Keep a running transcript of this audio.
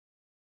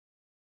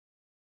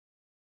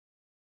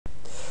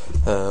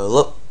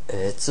Hello,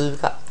 it's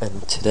Ordboka,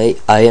 and today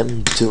I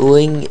am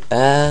doing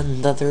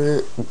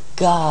another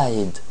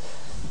guide.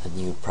 And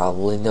you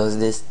probably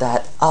noticed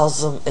that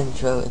awesome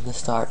intro in the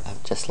start.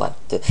 I'd just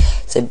like to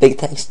say big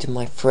thanks to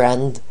my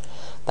friend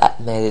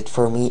that made it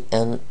for me,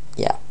 and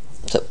yeah,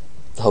 so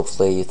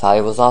hopefully you thought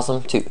it was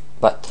awesome too.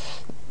 But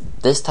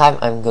this time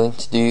I'm going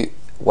to do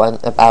one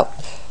about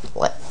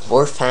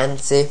more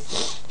fancy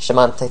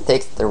shaman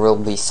tactics. There will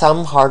be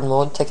some hard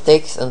mode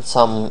tactics and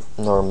some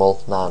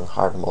normal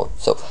non-hard mode.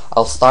 So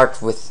I'll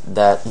start with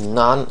the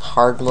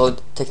non-hard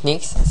mode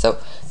techniques. So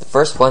the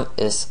first one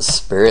is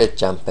spirit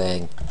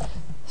jumping.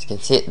 As you can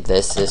see,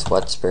 this is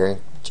what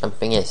spirit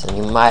jumping is, and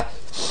you might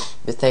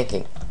be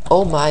thinking,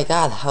 oh my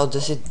god, how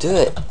does it do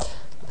it?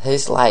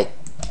 He's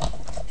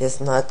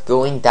not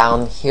going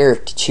down here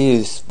to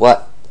choose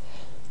what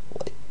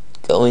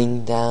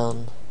going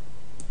down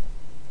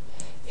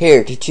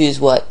here to choose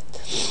what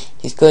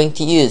he's going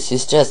to use.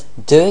 He's just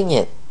doing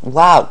it.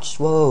 Wow,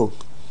 whoa.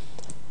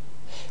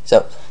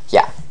 So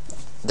yeah,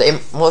 the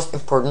most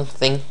important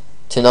thing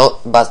to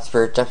note about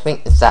spirit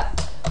jumping is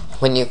that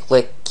when you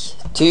click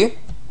 2,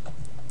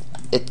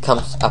 it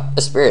comes up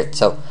a spirit.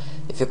 So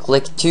if you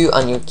click 2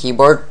 on your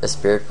keyboard, a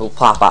spirit will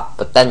pop up.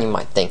 But then you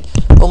might think,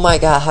 oh my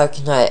god, how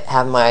can I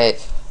have my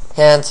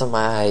hands on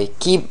my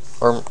key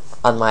or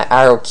on my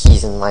arrow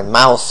keys and my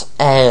mouse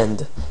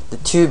and the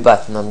 2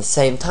 button on the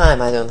same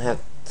time? I don't have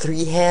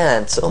 3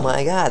 hands. Oh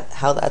my god,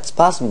 how that's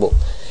possible?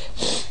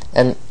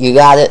 And you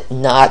gotta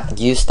not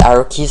use the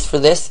arrow keys for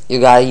this. You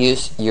gotta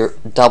use your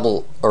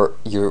double or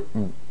your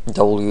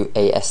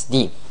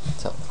WASD.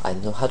 So I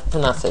don't know how to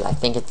pronounce it. I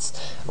think it's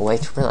a way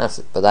to pronounce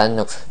it, but I don't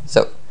know.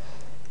 So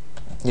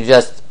you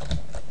just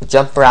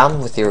jump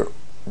around with your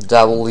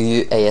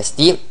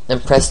WASD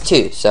and press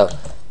 2. So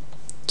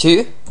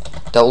 2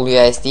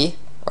 WASD,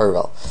 or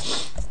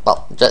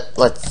well, just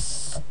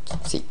let's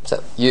see.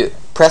 So you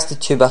press the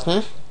 2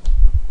 button,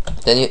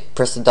 then you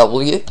press the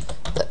W,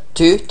 the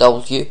 2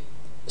 W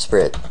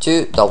spirit,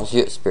 2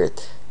 W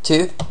spirit,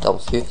 2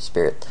 W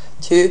spirit,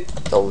 2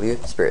 W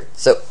spirit.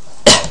 So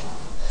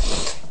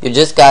you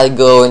just gotta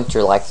go into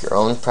your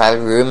own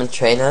private room and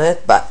train on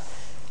it. But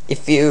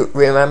if you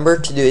remember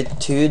to do it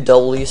 2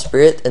 W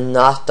spirit and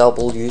not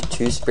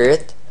W2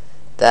 spirit,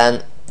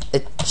 then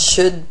it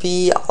should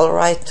be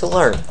alright to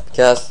learn.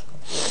 Because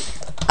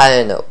I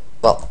don't know.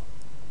 Well,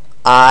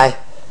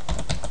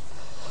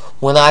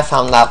 when I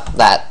found out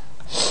that,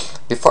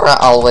 before I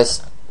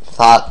always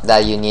thought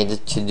that you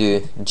needed to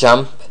do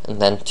jump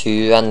and then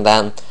 2 and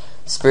then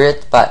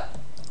spirit, but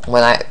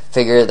when I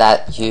figured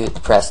that you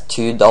press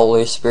 2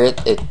 W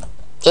spirit, it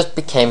just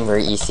became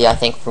very easy, I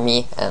think, for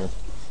me, and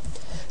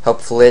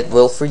hopefully it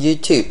will for you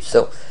too.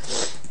 So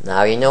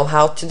now you know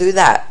how to do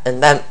that.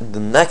 And then the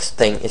next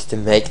thing is to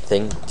make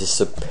things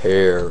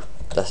disappear.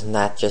 Doesn't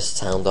that just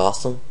sound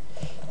awesome?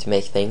 To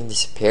make things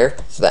disappear?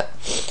 So then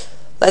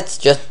let's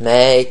just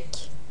make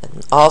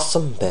an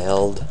awesome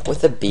build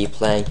with a B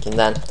plank, and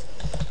then,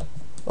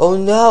 oh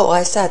no,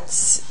 I set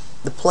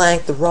the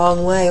plank the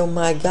wrong way. Oh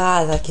my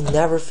god, I can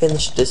never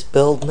finish this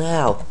build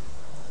now.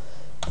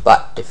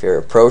 But if you're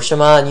a pro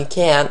shaman, you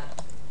can.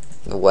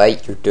 The way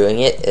you're doing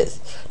it is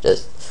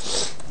just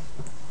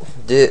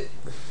do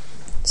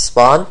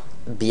spawn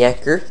B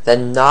anchor,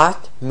 then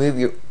don't move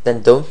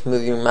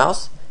your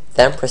mouse,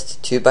 then press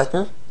the 2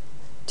 button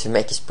to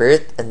make a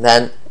spirit, and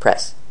then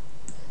press.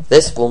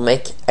 This will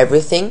make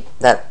everything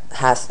that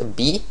has a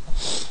B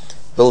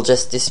will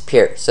just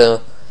disappear.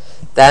 So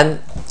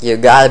then you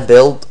gotta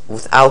build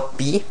without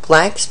B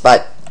planks,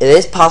 but it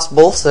is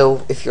possible.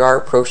 So if you are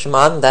a pro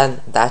shaman,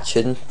 then that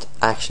shouldn't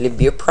actually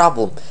be a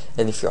problem.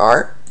 And if you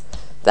are,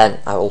 then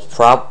I will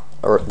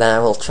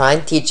try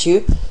and teach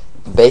you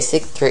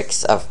basic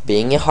tricks of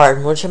being a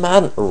hard mode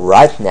shaman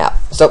right now.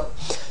 So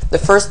the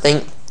first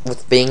thing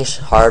with being a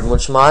hard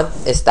mode shaman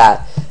is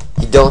that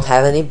you don't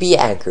have any B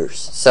anchors.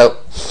 So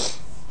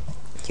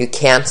you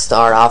can't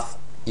start off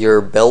your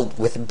build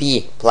with a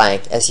B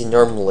plank as you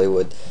normally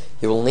would.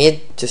 You will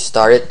need to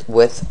start it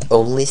with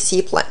only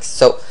C planks.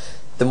 So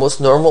the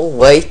most normal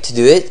way to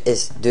do it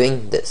is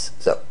doing this.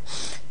 So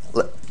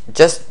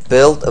just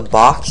build a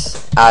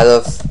box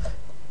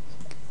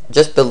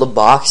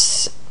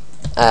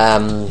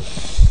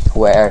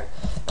where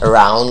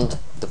around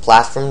the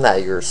platform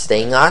that you're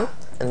staying on,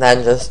 and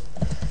then just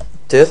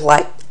do it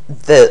like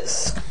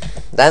this.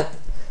 Then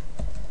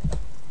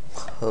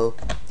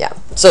yeah,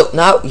 so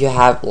now you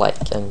have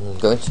I'm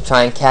going to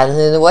try and cannon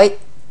it away,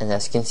 and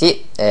as you can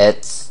see,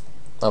 it's,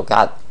 oh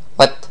god,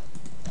 what?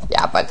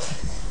 Yeah, but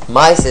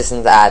mice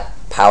isn't that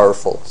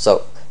powerful,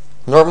 so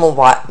normal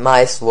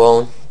mice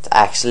won't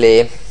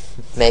actually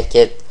make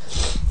it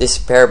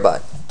disappear,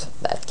 but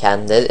that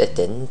cannon did. It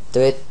didn't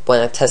do it when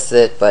I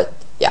tested it, but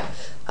yeah,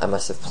 I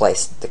must have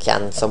placed the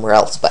cannon somewhere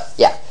else. But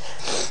yeah,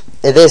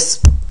 it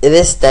is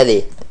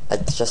steady.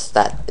 It's just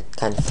that it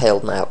kind of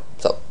failed now,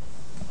 so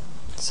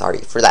sorry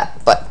for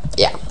that. But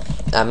yeah,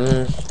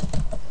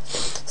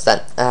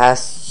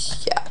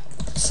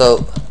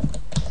 so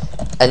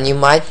and you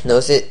might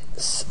notice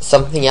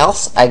something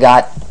else.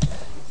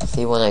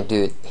 See, when I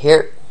do it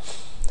here,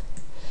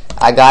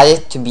 I got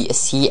it to be a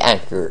C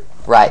anchor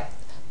right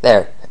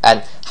there.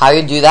 And how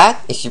you do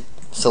that is you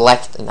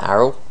select an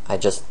arrow. I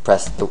just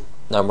press the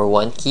number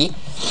 1 key,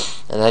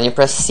 and then you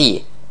press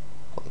C.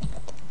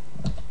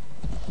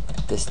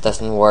 This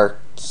doesn't work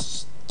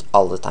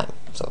all the time,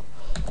 so,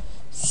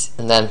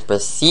 and then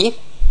press C,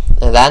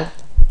 and then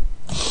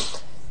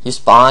you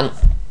spawn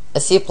a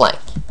C plank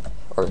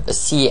or a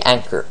C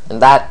anchor,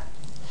 and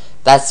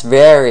that's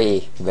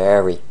very,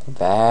 very,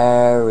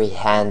 very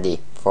handy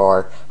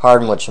for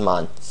hard mode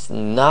shamans.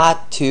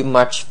 Not too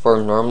much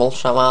for normal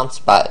shamans,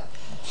 but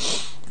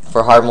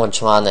for hard mode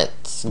shaman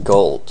it's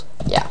gold.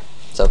 Yeah.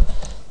 So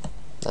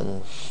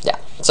then, yeah.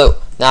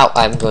 So now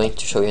I'm going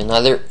to show you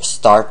another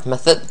start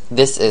method.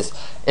 This is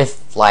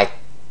if like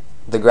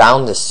the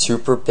ground is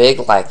super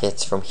big, like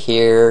it's from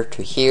here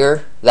to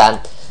here,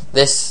 then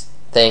this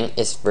thing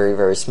is very,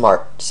 very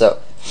smart. So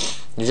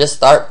you just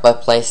start by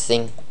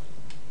placing,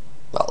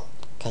 well,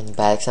 kind of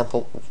bad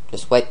example,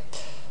 just wait.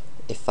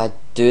 If I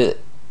do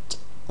it,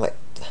 wait,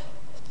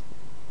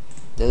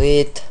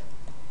 delete,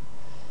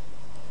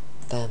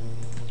 then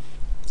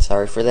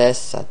sorry for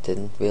this, I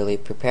didn't really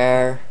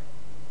prepare.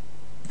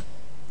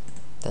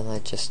 Then I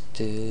just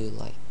do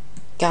like,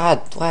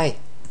 God, why?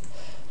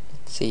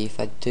 Let's see, if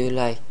I do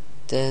like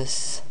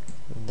this,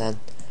 and then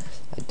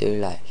I do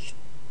like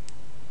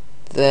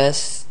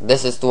this.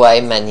 This is the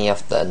way many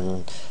of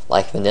the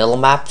like vanilla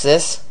maps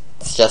is.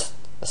 It's just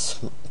a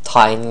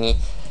tiny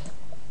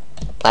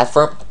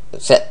platform.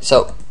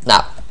 So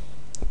now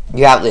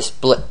you have this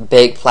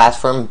big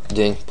platform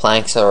doing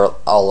planks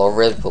all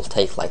over it. Will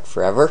take like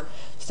forever.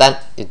 So then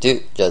you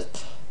do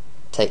just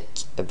take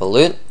a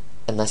balloon,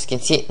 and as you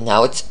can see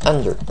now it's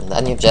under, and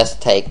then you just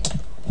take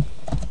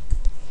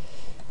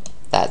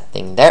that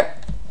thing there,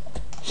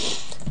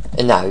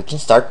 and now you can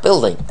start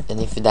building.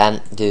 And if you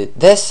then do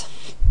this,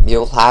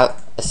 you'll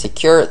have a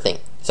secure thing.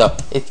 So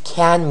it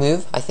can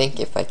move. I think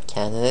if I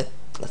can it,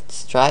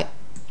 let's try.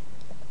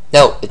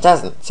 No, it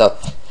doesn't. So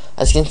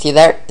as you can see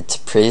there, it's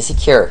pretty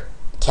secure.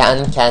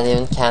 Can't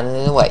even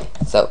in a way.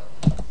 So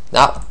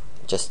now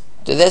just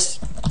do this,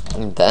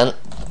 and then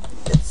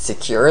it's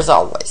secure as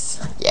always.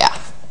 Yeah,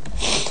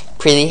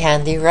 pretty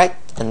handy, right?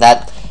 And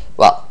that,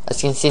 well,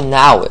 as you can see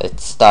now,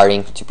 it's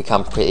starting to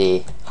become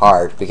pretty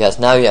hard because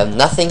now you have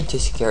nothing to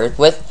secure it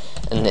with,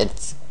 and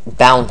it's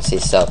bouncy,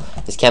 so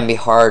it can be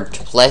hard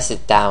to place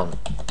it down.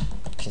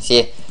 You can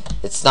see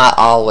it's not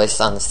always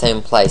on the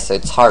same place, so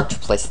it's hard to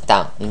place it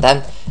down. And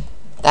then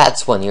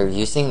that's when you're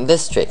using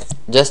this trick.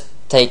 Just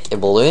take a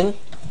balloon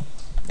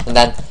and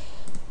then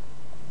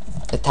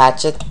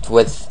attach it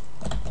with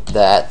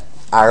the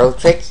arrow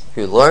trick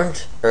you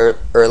learned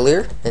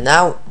earlier, and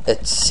now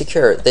it's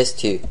secure. This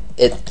too,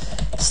 it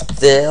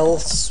still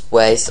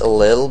sways a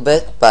little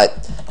bit,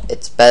 but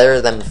it's better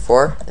than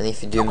before, and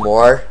if you do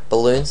more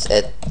balloons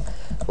it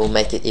will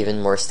make it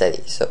even more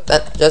steady. So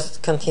then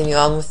just continue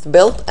on with the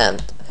build,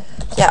 and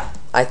yeah,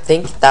 I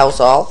think that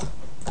was all.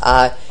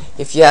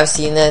 If you have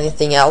seen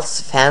anything else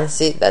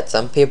fancy that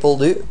some people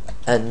do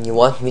and you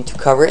want me to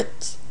cover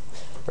it,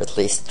 or at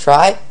least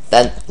try,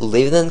 then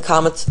leave it in the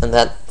comments. And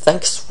then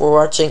thanks for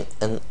watching,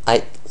 and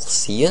I will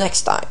see you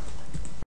next time.